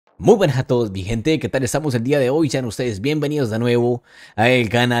Muy buenas a todos mi gente, ¿qué tal estamos el día de hoy? Sean ustedes bienvenidos de nuevo al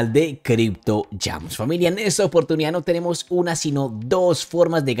canal de Crypto Jams. Familia, en esta oportunidad no tenemos una sino dos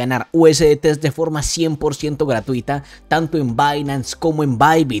formas de ganar USDTs de forma 100% gratuita, tanto en Binance como en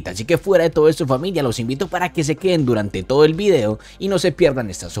Bybit. Así que fuera de todo esto, familia, los invito para que se queden durante todo el video y no se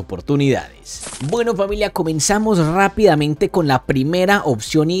pierdan estas oportunidades. Bueno familia, comenzamos rápidamente con la primera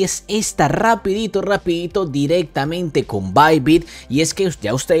opción y es esta, rapidito directamente con Bybit. Y es que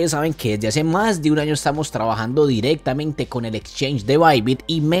ya ustedes saben que desde hace más de un año estamos trabajando directamente con el exchange de Bybit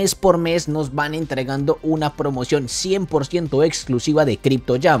y mes por mes nos van entregando una promoción 100% exclusiva de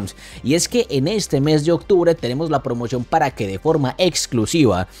Crypto Jams. Y es que en este mes de octubre tenemos la promoción para que de forma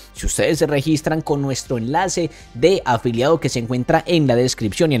exclusiva, si ustedes se registran con nuestro enlace de afiliado que se encuentra en la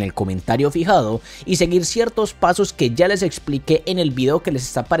descripción y en el comentario fijado, y seguir ciertos pasos que ya les expliqué en el video que les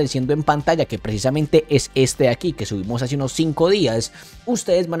está apareciendo en pantalla, que precisamente es este de aquí que subimos hace unos 5 días,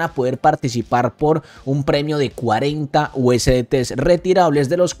 ustedes van a poder participar por un premio de 40 USDTs retirables,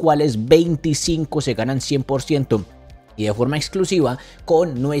 de los cuales 25 se ganan 100% y de forma exclusiva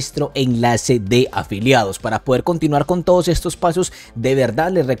con nuestro enlace de afiliados. Para poder continuar con todos estos pasos, de verdad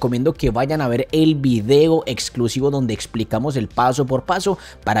les recomiendo que vayan a ver el video exclusivo donde explicamos el paso por paso,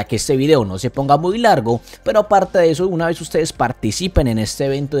 para que este video no se ponga muy largo. Pero aparte de eso, una vez ustedes participen en este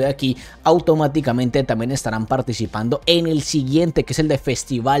evento de aquí, automáticamente también estarán participando en el siguiente, que es el de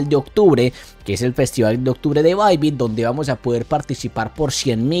Festival de Octubre, que es el Festival de Octubre de Bybit, donde vamos a poder participar por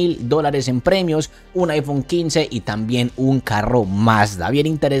 $100.000 en premios, un iPhone 15 y también un carro Mazda. Bien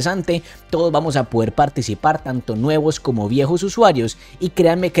interesante, todos vamos a poder participar, tanto nuevos como viejos usuarios, y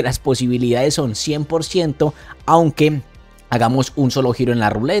créanme que las posibilidades son 100%, aunque hagamos un solo giro en la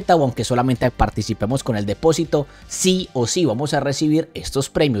ruleta o aunque solamente participemos con el depósito, sí o sí vamos a recibir estos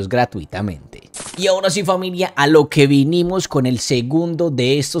premios gratuitamente. Y ahora sí familia, a lo que vinimos con el segundo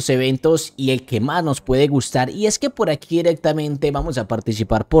de estos eventos y el que más nos puede gustar, y es que por aquí directamente vamos a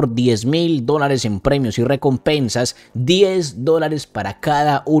participar por $10.000 en premios y recompensas, $10 para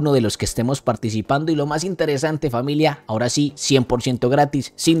cada uno de los que estemos participando. Y lo más interesante familia, ahora sí 100%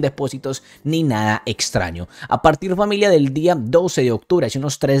 gratis, sin depósitos ni nada extraño. A partir familia del día 12 de octubre, hace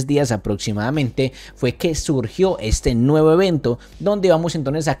unos 3 días aproximadamente, fue que surgió este nuevo evento, donde vamos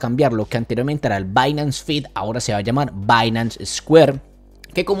entonces a cambiar lo que anteriormente era el Binance Feed, ahora se va a llamar Binance Square,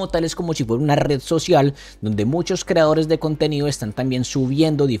 que como tal es como si fuera una red social donde muchos creadores de contenido están también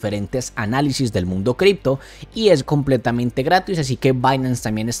subiendo diferentes análisis del mundo cripto, y es completamente gratis. Así que Binance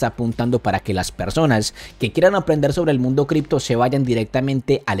también está apuntando para que las personas que quieran aprender sobre el mundo cripto se vayan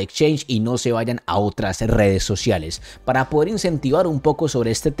directamente al exchange y no se vayan a otras redes sociales. Para poder incentivar un poco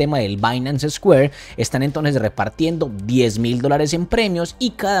sobre este tema del Binance Square, están entonces repartiendo $10.000 en premios,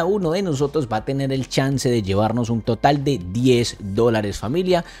 y cada uno de nosotros va a tener el chance de llevarnos un total de $10 familia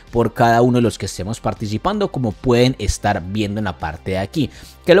por cada uno de los que estemos participando, como pueden estar viendo en la parte de aquí.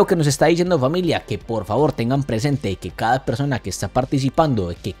 ¿Qué es lo que nos está diciendo familia? Que por favor tengan presente que cada persona que está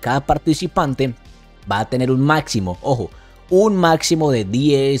participando, que cada participante va a tener un máximo, ojo, un máximo de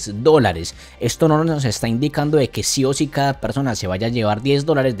 $10. Esto no nos está indicando de que sí o sí cada persona se vaya a llevar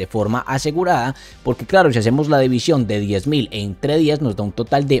 $10 de forma asegurada, porque claro, si hacemos la división de 10.000 entre 10 nos da un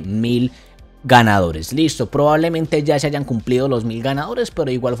total de 1.000 ganadores. Listo, probablemente ya se hayan cumplido los 1.000 ganadores, pero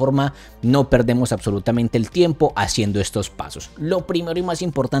de igual forma no perdemos absolutamente el tiempo haciendo estos pasos. Lo primero y más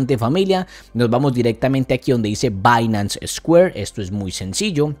importante familia, nos vamos directamente aquí donde dice Binance Square. Esto es muy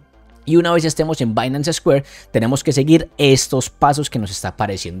sencillo. Y una vez estemos en Binance Square, tenemos que seguir estos pasos que nos está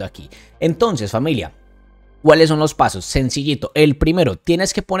apareciendo aquí. Entonces familia, ¿cuáles son los pasos? Sencillito. El primero,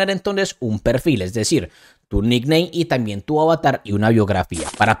 tienes que poner entonces un perfil, es decir, tu nickname y también tu avatar y una biografía.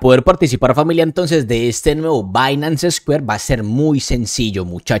 Para poder participar familia entonces de este nuevo Binance Square va a ser muy sencillo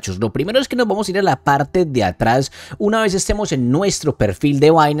muchachos. Lo primero es que nos vamos a ir a la parte de atrás. Una vez estemos en nuestro perfil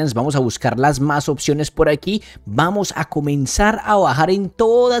de Binance, vamos a buscar las más opciones por aquí. Vamos a comenzar a bajar en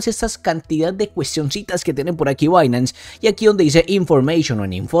todas estas cantidades de cuestioncitas que tienen por aquí Binance, y aquí donde dice Information o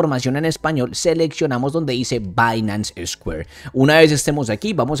en información en español, seleccionamos donde dice Binance Square. Una vez estemos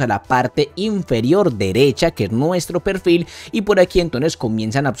aquí, vamos a la parte inferior derecha, que es nuestro perfil, y por aquí entonces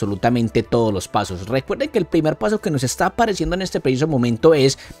comienzan absolutamente todos los pasos. Recuerden que el primer paso que nos está apareciendo en este preciso momento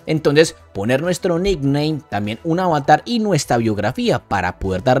es entonces poner nuestro nickname, también un avatar y nuestra biografía. Para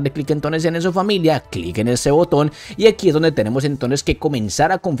poder darle clic entonces en eso familia, clic en ese botón, y aquí es donde tenemos entonces que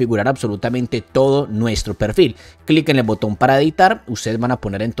comenzar a configurar absolutamente todo nuestro perfil. Clic en el botón para editar, ustedes van a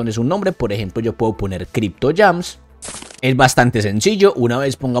poner entonces un nombre, por ejemplo yo puedo poner Crypto Jams. Es bastante sencillo. Una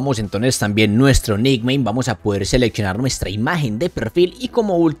vez pongamos entonces también nuestro nickname, vamos a poder seleccionar nuestra imagen de perfil y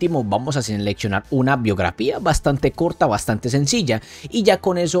como último vamos a seleccionar una biografía bastante corta, bastante sencilla, y ya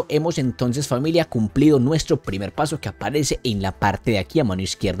con eso hemos entonces, familia, cumplido nuestro primer paso que aparece en la parte de aquí a mano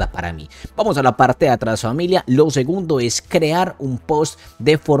izquierda para mí. Vamos a la parte de atrás, familia. Lo segundo es crear un post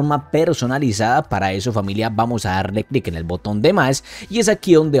de forma personalizada. Para eso, familia, vamos a darle clic en el botón de más y es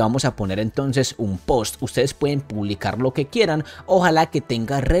aquí donde vamos a poner entonces un post. Ustedes pueden publicarlo que quieran, ojalá que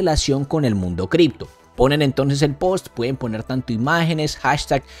tenga relación con el mundo cripto. Ponen entonces el post, pueden poner tanto imágenes,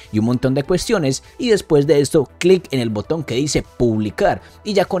 hashtag y un montón de cuestiones y después de esto clic en el botón que dice publicar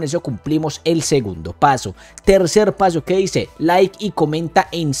y ya con eso cumplimos el segundo paso. Tercer paso que dice like y comenta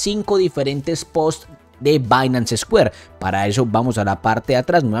en 5 diferentes posts de Binance Square. Para eso vamos a la parte de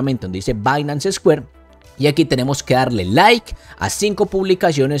atrás nuevamente donde dice Binance Square. Y aquí tenemos que darle like a 5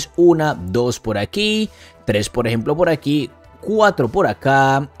 publicaciones, 1, 2 por aquí, 3 por ejemplo por aquí, 4 por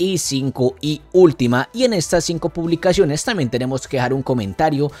acá y 5 y última. Y en estas 5 publicaciones también tenemos que dejar un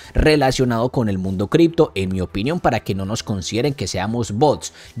comentario relacionado con el mundo cripto, en mi opinión, para que no nos consideren que seamos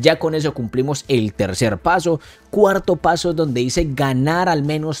bots. Ya con eso cumplimos el tercer paso. Cuarto paso es donde dice ganar al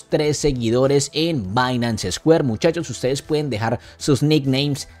menos 3 seguidores en Binance Square. Muchachos, ustedes pueden dejar sus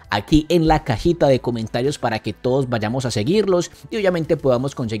nicknames aquí en la cajita de comentarios para que todos vayamos a seguirlos y obviamente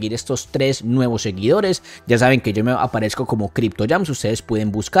podamos conseguir estos 3 nuevos seguidores. Ya saben que yo me aparezco como CryptoJams, ustedes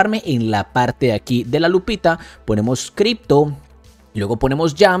pueden buscarme en la parte de aquí de la lupita, ponemos Crypto, luego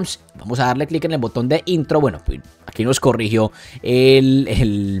ponemos Jams, vamos a darle clic en el botón de intro. Bueno, pues aquí nos corrigió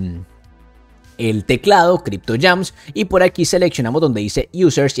el teclado CryptoJams y por aquí seleccionamos donde dice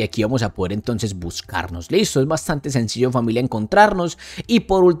users y aquí vamos a poder entonces buscarnos. Listo, es bastante sencillo, familia, encontrarnos. Y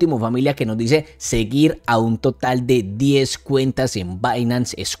por último, familia, que nos dice seguir a un total de 10 cuentas en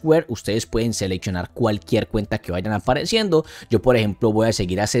Binance Square. Ustedes pueden seleccionar cualquier cuenta que vayan apareciendo. Yo por ejemplo voy a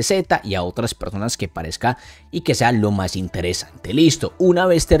seguir a CZ y a otras personas que parezca y que sea lo más interesante. Listo, una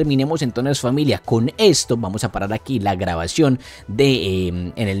vez terminemos entonces, familia, con esto vamos a parar aquí la grabación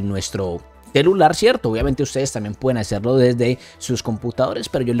de nuestro celular, ¿cierto? Obviamente ustedes también pueden hacerlo desde sus computadores,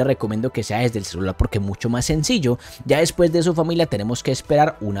 pero yo les recomiendo que sea desde el celular porque es mucho más sencillo. Ya después de eso, familia, tenemos que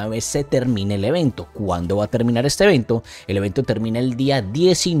esperar una vez se termine el evento. ¿Cuándo va a terminar este evento? El evento termina el día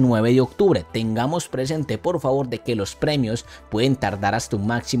 19 de octubre. Tengamos presente, por favor, de que los premios pueden tardar hasta un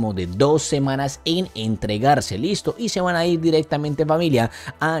máximo de 2 semanas en entregarse. Listo, y se van a ir directamente, familia,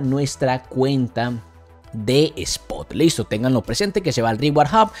 a nuestra cuenta de spot. Listo, ténganlo presente que se va al Reward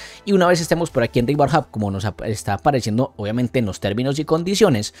Hub y una vez estemos por aquí en Reward Hub, como nos está apareciendo obviamente en los términos y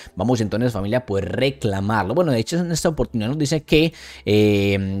condiciones, vamos entonces, familia, a poder reclamarlo. Bueno, de hecho en esta oportunidad nos dice que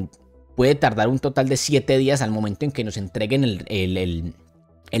puede tardar un total de 7 días al momento en que nos entreguen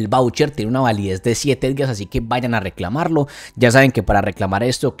el voucher. Tiene una validez de 7 días, así que vayan a reclamarlo. Ya saben que para reclamar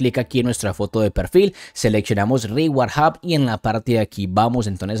esto, clic aquí en nuestra foto de perfil, seleccionamos Reward Hub y en la parte de aquí vamos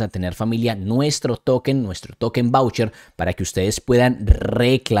entonces a tener, familia, nuestro token voucher para que ustedes puedan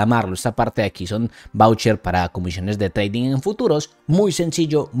reclamarlo. Esta parte de aquí son voucher para comisiones de trading en futuros. Muy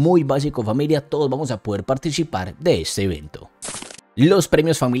sencillo, muy básico, familia. Todos vamos a poder participar de este evento. Los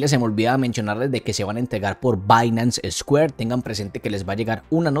premios, familia, se me olvidaba mencionarles de que se van a entregar por Binance Square. Tengan presente que les va a llegar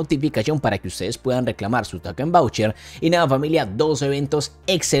una notificación para que ustedes puedan reclamar su token voucher. Y nada, familia, 2 eventos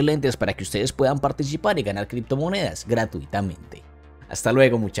excelentes para que ustedes puedan participar y ganar criptomonedas gratuitamente. Hasta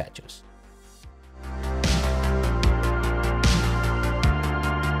luego, muchachos.